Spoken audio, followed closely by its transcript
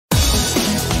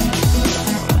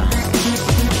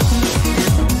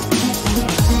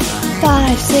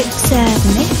6, 7,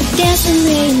 8. Dancing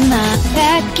in my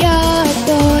backyard,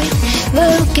 boy.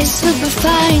 Looking super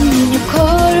fine in your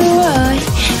corduroy.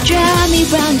 Drive me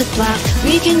round the block,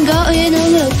 we can go in a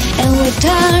loop, and we'll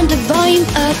turn the volume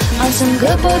up on some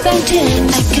good boy band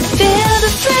tunes. I can feel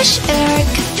the fresh air, I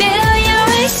can feel your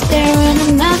eyes there, and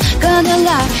I'm not gonna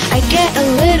lie, I get a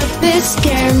little bit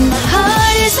scared. My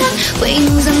heart is on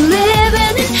wings, I'm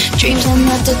living in dreams. I'm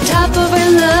at the top of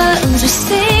our lungs, we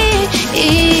sing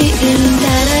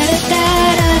da da da da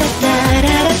da da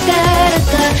da da da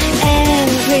da.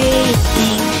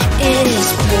 Everything is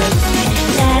perfect.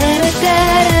 Da da da da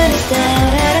da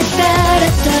da da da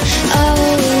da. Oh,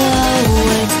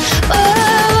 it's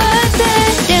worth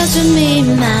it. Dance with me in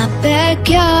my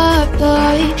backyard,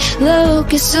 boy.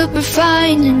 Looking super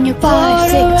fine in your 5,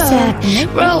 6, 7,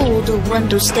 8. Roll the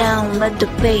windows down, let the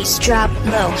bass drop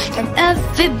low, and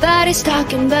everybody's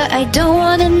talking, but I don't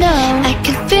wanna know. I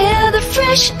can feel the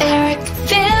fresh air, I can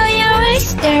feel your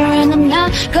eyes there, and I'm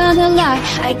not gonna lie,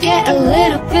 I get a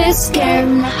little bit scared.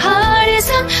 My heart is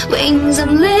on wings,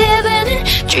 I'm living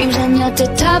in dreams, and at the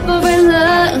top of our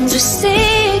lungs we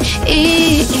sing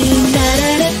da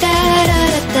da da